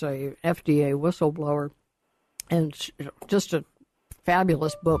 who's a FDA whistleblower, and just a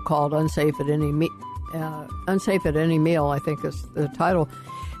fabulous book called Unsafe at Any Meal, I think is the title.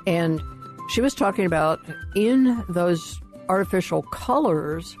 And she was talking about in those artificial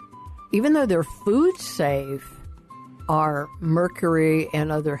colors, even though they're food safe, are mercury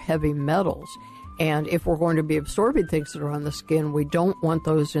and other heavy metals. And if we're going to be absorbing things that are on the skin, we don't want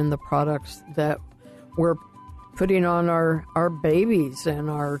those in the products that we're putting on our babies and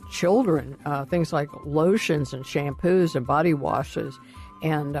our children, things like lotions and shampoos and body washes.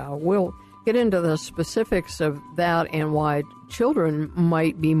 And we'll get into the specifics of that and why children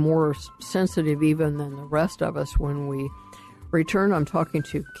might be more sensitive even than the rest of us when we return. I'm talking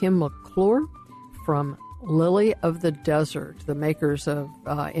to Kim McClure from Lily of the Desert, the makers of,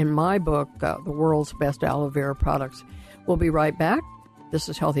 in my book, the world's best aloe vera products. We'll be right back. This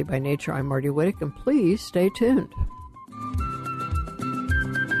is Healthy by Nature. I'm Marty Whittick, and please stay tuned.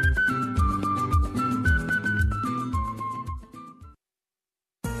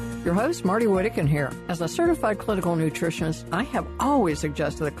 Your host, Marty Whittick, here. As a certified clinical nutritionist, I have always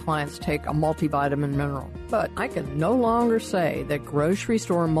suggested that clients take a multivitamin mineral. But I can no longer say that grocery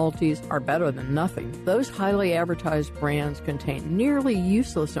store multis are better than nothing. Those highly advertised brands contain nearly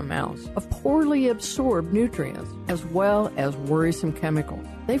useless amounts of poorly absorbed nutrients, as well as worrisome chemicals.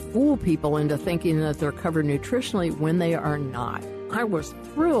 They fool people into thinking that they're covered nutritionally when they are not. I was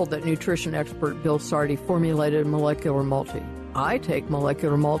thrilled that nutrition expert Bill Sardi formulated Molecular Multi. I take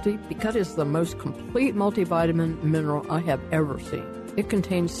Molecular Multi because it's the most complete multivitamin mineral I have ever seen. It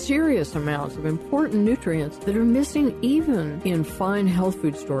contains serious amounts of important nutrients that are missing even in fine health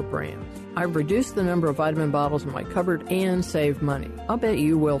food store brands. I've reduced the number of vitamin bottles in my cupboard and saved money. I'll bet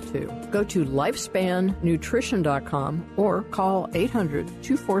you will too. Go to lifespannutrition.com or call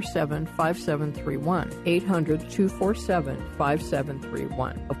 800-247-5731.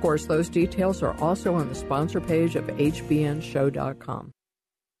 800-247-5731. Of course, those details are also on the sponsor page of hbnshow.com.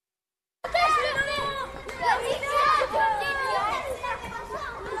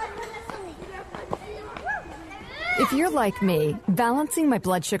 If you're like me, balancing my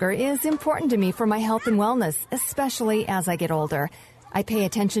blood sugar is important to me for my health and wellness, especially as I get older. I pay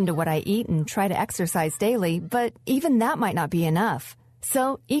attention to what I eat and try to exercise daily, but even that might not be enough.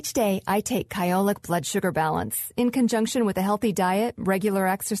 So each day I take Kyolic Blood Sugar Balance in conjunction with a healthy diet, regular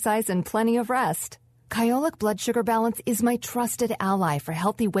exercise, and plenty of rest. Kyolic Blood Sugar Balance is my trusted ally for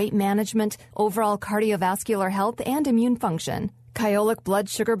healthy weight management, overall cardiovascular health, and immune function. Kyolic Blood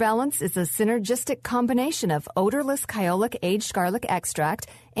Sugar Balance is a synergistic combination of odorless Kyolic aged garlic extract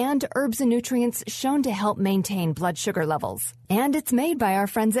and herbs and nutrients shown to help maintain blood sugar levels. And it's made by our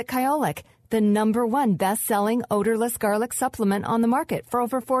friends at Kyolic, the #1 best-selling odorless garlic supplement on the market for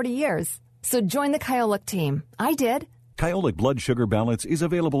over 40 years. So join the Kyolic team. I did. Kyolic Blood Sugar Balance is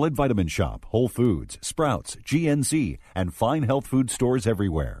available at Vitamin Shop, Whole Foods, Sprouts, GNC, and fine health food stores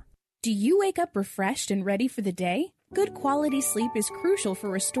everywhere. Do you wake up refreshed and ready for the day? Good quality sleep is crucial for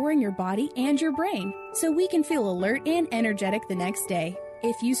restoring your body and your brain, so we can feel alert and energetic the next day.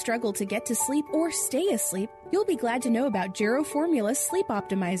 If you struggle to get to sleep or stay asleep, you'll be glad to know about Gero Formula's Sleep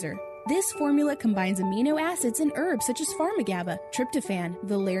Optimizer. This formula combines amino acids and herbs such as pharmagaba, tryptophan,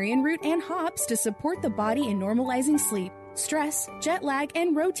 valerian root, and hops to support the body in normalizing sleep. Stress, jet lag,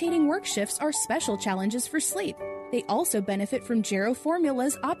 and rotating work shifts are special challenges for sleep. They also benefit from Gero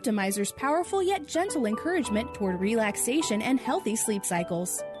Formula's Optimizer's powerful yet gentle encouragement toward relaxation and healthy sleep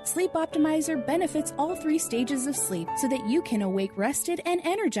cycles. Sleep Optimizer benefits all 3 stages of sleep so that you can awake rested and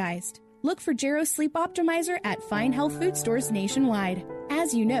energized. Look for Gero Sleep Optimizer at fine health food stores nationwide.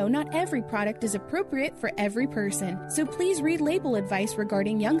 As you know, not every product is appropriate for every person, so please read label advice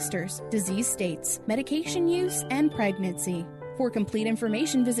regarding youngsters, disease states, medication use, and pregnancy. For complete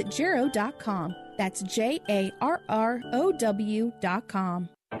information, visit Gero.com. That's JARROW.com.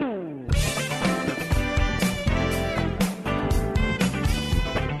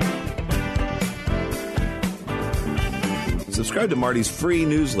 Subscribe to Marty's free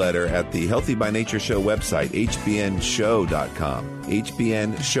newsletter at the Healthy by Nature Show website, hbnshow.com.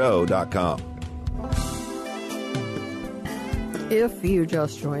 hbnshow.com. If you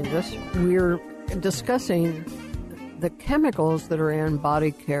just joined us, we're discussing the chemicals that are in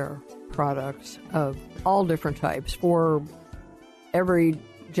body care products of all different types for every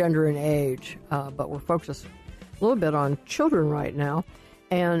gender and age, but we're focused a little bit on children right now.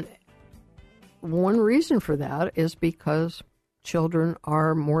 And one reason for that is because children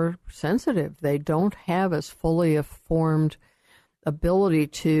are more sensitive. They don't have as fully a formed ability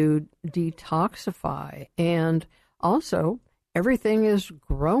to detoxify. And also, everything is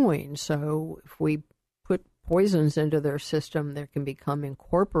growing. So if we put poisons into their system, they can become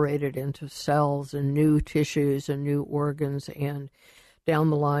incorporated into cells and new tissues and new organs. And down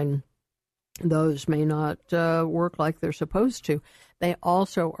the line, those may not work like they're supposed to. They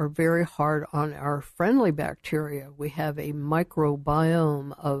also are very hard on our friendly bacteria. We have a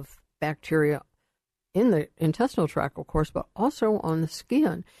microbiome of bacteria in the intestinal tract, of course, but also on the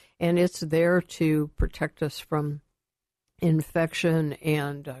skin. And it's there to protect us from infection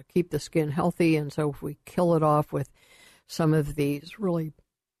and keep the skin healthy. And so if we kill it off with some of these really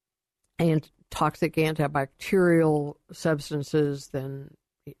toxic antibacterial substances, then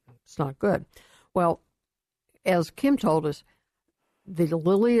it's not good. Well, as Kim told us, the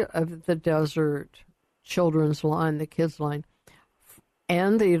Lily of the Desert children's line, the kids line,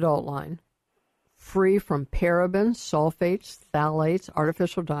 and the adult line, free from parabens, sulfates, phthalates,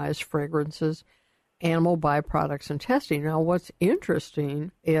 artificial dyes, fragrances, animal byproducts, and testing. Now, what's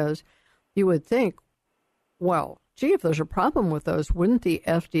interesting is you would think, well, gee, if there's a problem with those, wouldn't the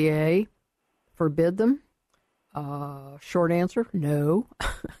FDA forbid them? Short answer, no.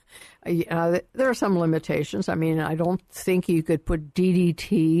 There are some limitations. I mean, I don't think you could put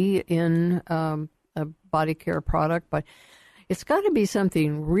DDT in a body care product, but it's got to be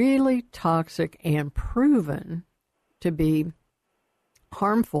something really toxic and proven to be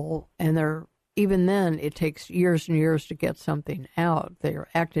harmful. And even then, it takes years and years to get something out. They're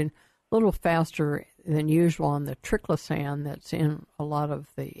acting a little faster than usual on the triclosan that's in a lot of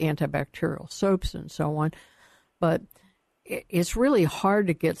the antibacterial soaps and so on. But it's really hard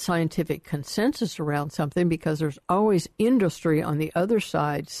to get scientific consensus around something because there's always industry on the other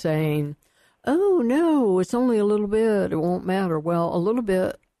side saying, oh, no, it's only a little bit, it won't matter. Well, a little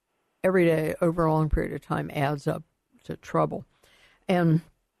bit every day over a long period of time adds up to trouble. And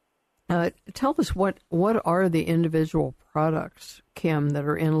tell us, what are the individual products, Kim, that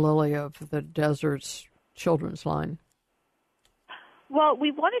are in Lily of the Desert's children's line? Well,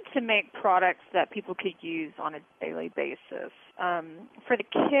 we wanted to make products that people could use on a daily basis. For the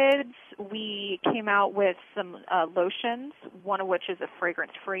kids, we came out with some lotions, one of which is a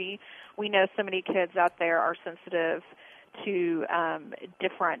fragrance-free. We know so many kids out there are sensitive to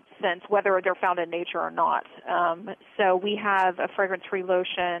different scents, whether they're found in nature or not. So we have a fragrance-free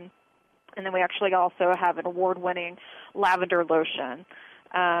lotion, and then we actually also have an award-winning lavender lotion.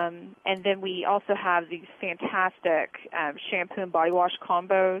 And then we also have these fantastic shampoo and body wash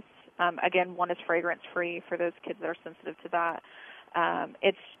combos. Again, one is fragrance-free for those kids that are sensitive to that.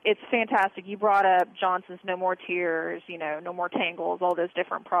 It's fantastic. You brought up Johnson's No More Tears, No More Tangles, all those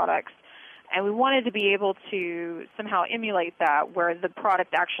different products. And we wanted to be able to somehow emulate that, where the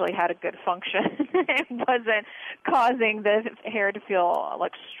product actually had a good function and wasn't causing the hair to feel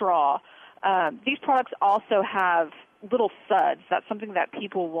like straw. These products also have little suds. That's something that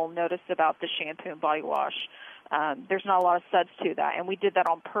people will notice about the shampoo and body wash. There's not a lot of suds to that, and we did that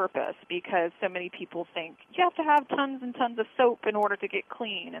on purpose because so many people think you have to have tons and tons of soap in order to get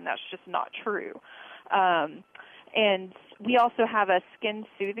clean, and that's just not true. And we also have a skin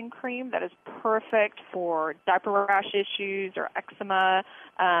soothing cream that is perfect for diaper rash issues or eczema.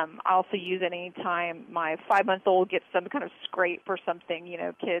 I also use it anytime my 5-month-old gets some kind of scrape or something.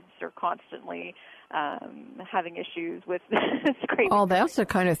 Kids are constantly having issues with scraping. Oh, that's the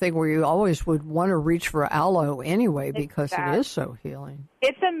kind of thing where you always would want to reach for aloe anyway because it is so healing.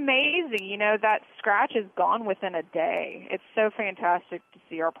 It's amazing. That scratch is gone within a day. It's so fantastic to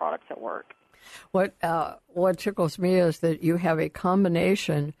see our products at work. What tickles me is that you have a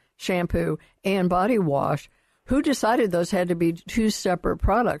combination shampoo and body wash. Who decided those had to be two separate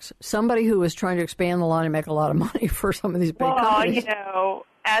products? Somebody who was trying to expand the line and make a lot of money for some of these big companies.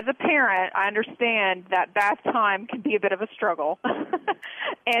 As a parent, I understand that bath time can be a bit of a struggle.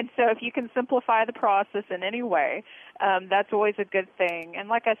 And so if you can simplify the process in any way, that's always a good thing. And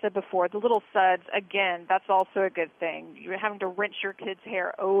like I said before, the little suds, again, that's also a good thing. You're having to rinse your kid's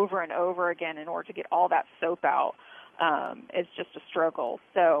hair over and over again in order to get all that soap out. It's just a struggle.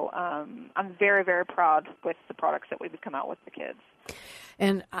 So I'm very, very proud with the products that we've come out with the kids.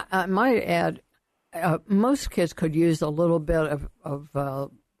 And I might add, most kids could use a little bit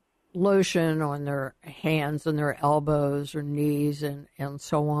of lotion on their hands and their elbows or knees and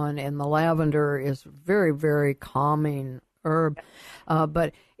so on. And the lavender is very, very calming herb.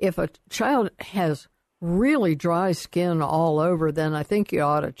 But if a child has really dry skin all over, then I think you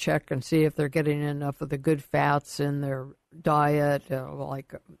ought to check and see if they're getting enough of the good fats in their diet,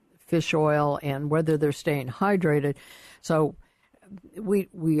 like fish oil, and whether they're staying hydrated. So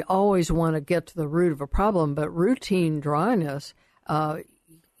we always want to get to the root of a problem, but routine dryness,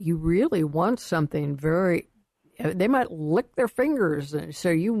 you really want something they might lick their fingers, so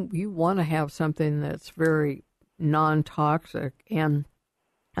you want to have something that's very non-toxic and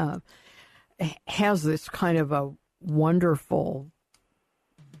has this kind of a wonderful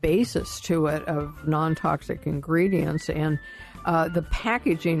basis to it of non-toxic ingredients. And the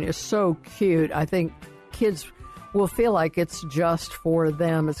packaging is so cute. I think kids will feel like it's just for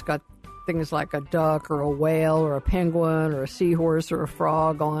them. It's got things like a duck or a whale or a penguin or a seahorse or a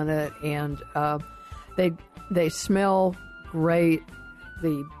frog on it, and they smell great.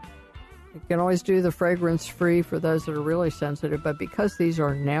 You can always do the fragrance-free for those that are really sensitive, but because these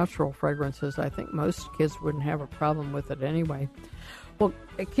are natural fragrances, I think most kids wouldn't have a problem with it anyway. Well,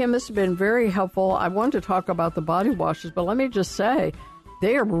 Kim, this has been very helpful. I wanted to talk about the body washes, but let me just say,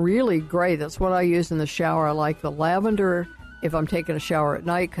 they are really great. That's what I use in the shower. I like the lavender if I'm taking a shower at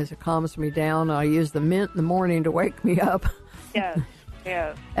night because it calms me down. I use the mint in the morning to wake me up.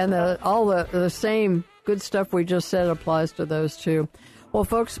 Yeah. And all the same good stuff we just said applies to those too. Well,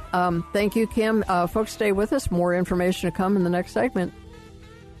 folks, thank you, Kim. Folks, stay with us. More information to come in the next segment.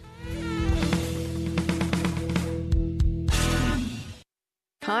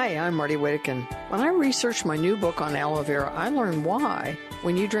 Hi, I'm Marty Whittakin. When I researched my new book on aloe vera, I learned why.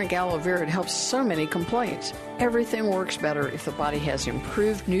 When you drink aloe vera, it helps so many complaints. Everything works better if the body has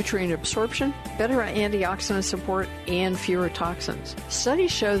improved nutrient absorption, better antioxidant support, and fewer toxins.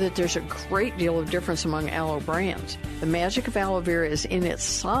 Studies show that there's a great deal of difference among aloe brands. The magic of aloe vera is in its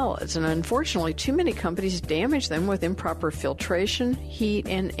solids, and unfortunately, too many companies damage them with improper filtration, heat,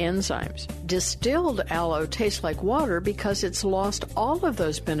 and enzymes. Distilled aloe tastes like water because it's lost all of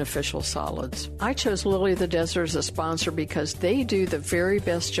those beneficial solids. I chose Lily of the Desert as a sponsor because they do the very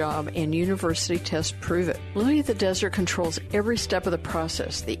best job, and university tests prove it. Lily of the Desert controls every step of the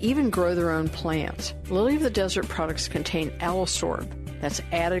process. They even grow their own plants. Lily of the Desert products contain Alosorb. That's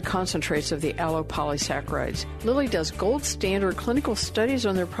added concentrates of the aloe polysaccharides. Lily does gold standard clinical studies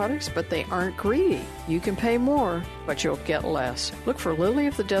on their products, but they aren't greedy. You can pay more, but you'll get less. Look for Lily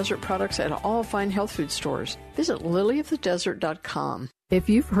of the Desert products at all fine health food stores. Visit lilyofthedesert.com. If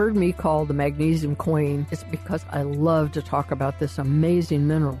you've heard me call the magnesium queen, it's because I love to talk about this amazing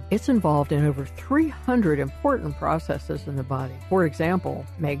mineral. It's involved in over 300 important processes in the body. For example,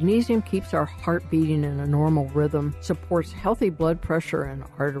 magnesium keeps our heart beating in a normal rhythm, supports healthy blood pressure and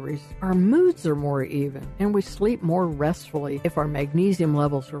arteries. Our moods are more even, and we sleep more restfully if our magnesium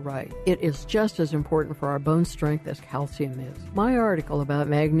levels are right. It is just as important for our bone strength as calcium is. My article about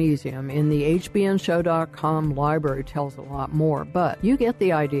magnesium in the HBNShow.com library tells a lot more, but you get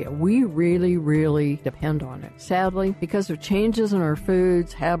the idea. We really depend on it. Sadly, because of changes in our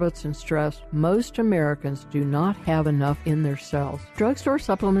foods, habits, and stress, most Americans do not have enough in their cells. Drugstore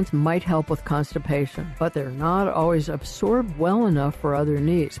supplements might help with constipation, but they're not always absorbed well enough for other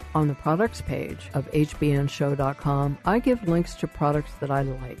needs. On the products page of HBNShow.com, I give links to products that I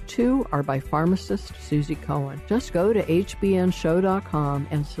like. 2 are by pharmacist Susie Cohen. Just go to HBNShow.com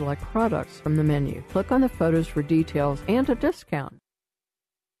and select products from the menu. Click on the photos for details and a discount.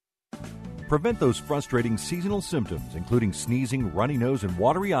 Prevent those frustrating seasonal symptoms, including sneezing, runny nose, and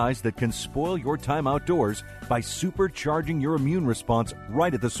watery eyes that can spoil your time outdoors by supercharging your immune response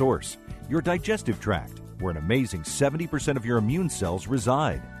right at the source, your digestive tract, where an amazing 70% of your immune cells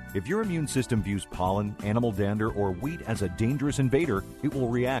reside. If your immune system views pollen, animal dander, or wheat as a dangerous invader, it will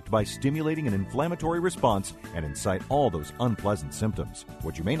react by stimulating an inflammatory response and incite all those unpleasant symptoms.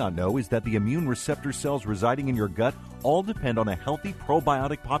 What you may not know is that the immune receptor cells residing in your gut all depend on a healthy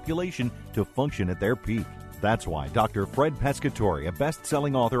probiotic population to function at their peak. That's why Dr. Fred Pescatore, a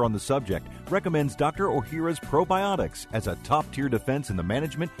best-selling author on the subject, recommends Dr. Ohhira's Probiotics as a top-tier defense in the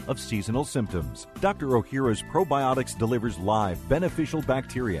management of seasonal symptoms. Dr. Ohhira's Probiotics delivers live, beneficial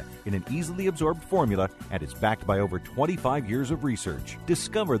bacteria in an easily absorbed formula and is backed by over 25 years of research.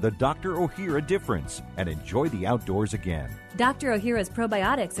 Discover the Dr. Ohhira difference and enjoy the outdoors again. Dr. Ohhira's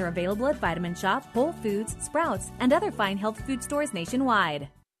Probiotics are available at Vitamin Shop, Whole Foods, Sprouts, and other fine health food stores nationwide.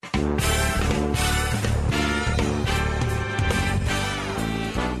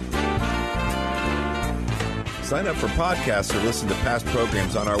 Sign up for podcasts or listen to past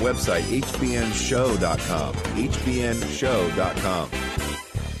programs on our website, hbnshow.com. hbnshow.com.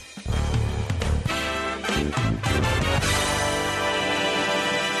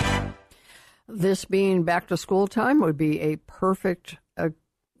 This being back to school time would be a perfect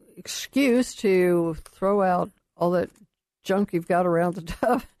excuse to throw out all that junk you've got around the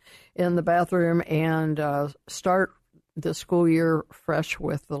tub in the bathroom and start the school year fresh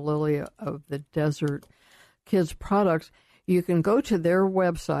with the Lily of the Desert Kids products. You can go to their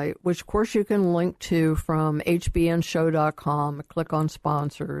website, which of course you can link to from hbnshow.com, click on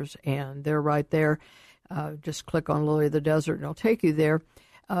sponsors, and they're right there. Just click on Lily of the Desert and it'll take you there.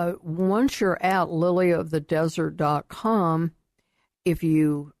 Once you're at lilyofthedesert.com, if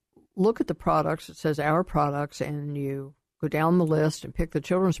you look at the products, it says our products, and you go down the list and pick the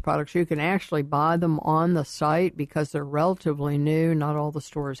children's products, you can actually buy them on the site because they're relatively new. Not all the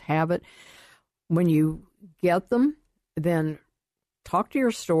stores have it. When you get them, then talk to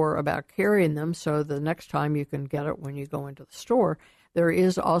your store about carrying them so the next time you can get it when you go into the store. There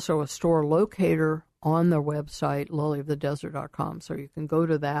is also a store locator on their website, lilyofthedesert.com, so you can go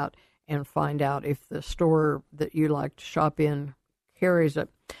to that and find out if the store that you like to shop in carries it.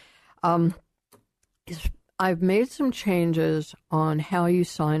 I've made some changes on how you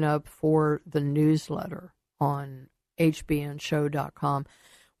sign up for the newsletter on hbnshow.com.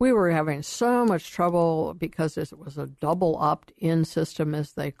 We were having so much trouble because it was a double opt-in system,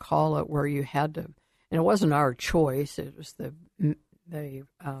 as they call it, where you had to, and it wasn't our choice, it was the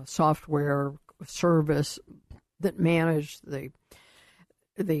software service that managed the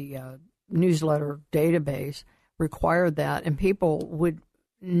newsletter database required that, and people would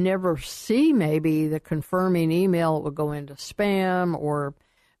never see maybe the confirming email. It would go into spam, or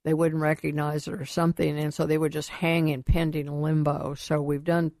they wouldn't recognize it or something, and so they would just hang in pending limbo. So we've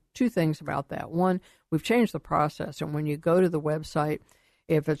done two things about that. One, we've changed the process, and when you go to the website,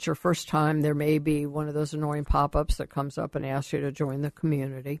 if it's your first time, there may be one of those annoying pop-ups that comes up and asks you to join the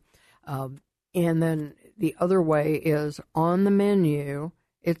community. And then the other way is on the menu,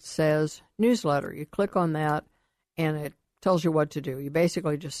 it says newsletter. You click on that, and it tells you what to do. You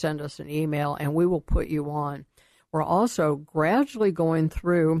basically just send us an email, and we will put you on. We're also gradually going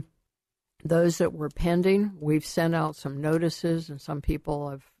through those that were pending. We've sent out some notices, and some people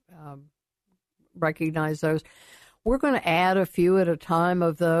have recognized those. We're going to add a few at a time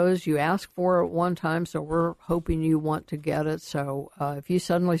of those. You ask for it one time, so we're hoping you want to get it. So if you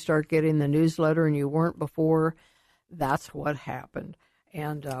suddenly start getting the newsletter and you weren't before, that's what happened.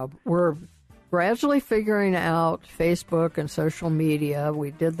 And we're gradually figuring out Facebook and social media.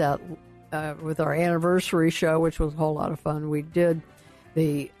 We did that with our anniversary show, which was a whole lot of fun. We did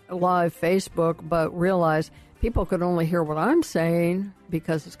the live Facebook, but realize people could only hear what I'm saying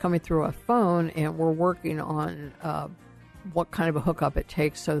because it's coming through a phone, and we're working on what kind of a hookup it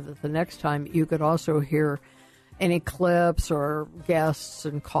takes so that the next time you could also hear any clips or guests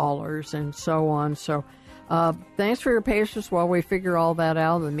and callers and so on. So thanks for your patience while we figure all that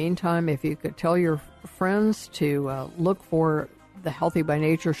out. In the meantime, if you could tell your friends to look for the Healthy by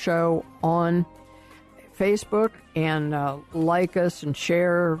Nature show on Facebook and like us and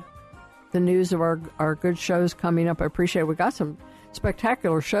share the news of our good shows coming up. I appreciate it. We got some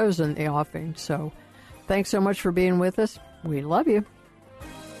spectacular shows in the offing. So thanks so much for being with us. We love you.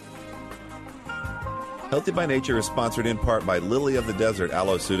 Healthy by Nature is sponsored in part by Lily of the Desert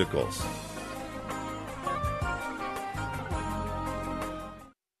Aloeceuticals.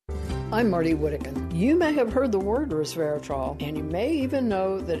 I'm Marty Whittakin. You may have heard the word resveratrol, and you may even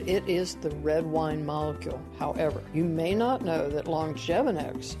know that it is the red wine molecule. However, you may not know that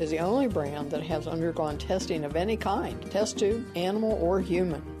Longevinex is the only brand that has undergone testing of any kind, test tube, animal, or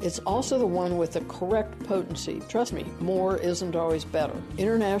human. It's also the one with the correct potency. Trust me, more isn't always better.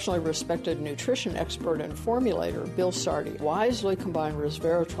 Internationally respected nutrition expert and formulator Bill Sardi wisely combined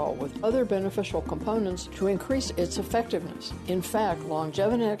resveratrol with other beneficial components to increase its effectiveness. In fact,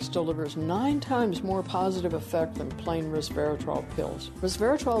 Longevinex delivers 9 times more positive effect than plain resveratrol pills.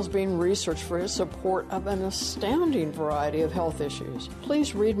 Resveratrol is being researched for its support of an astounding variety of health issues.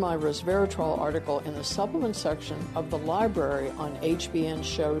 Please read my resveratrol article in the supplement section of the library on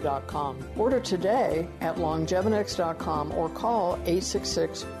hbnshow.com. Order today at longevinex.com or call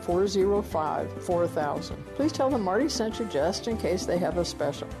 866-405-4000. Please tell them Marty sent you just in case they have a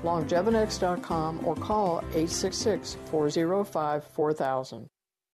special. longevinex.com or call 866-405-4000.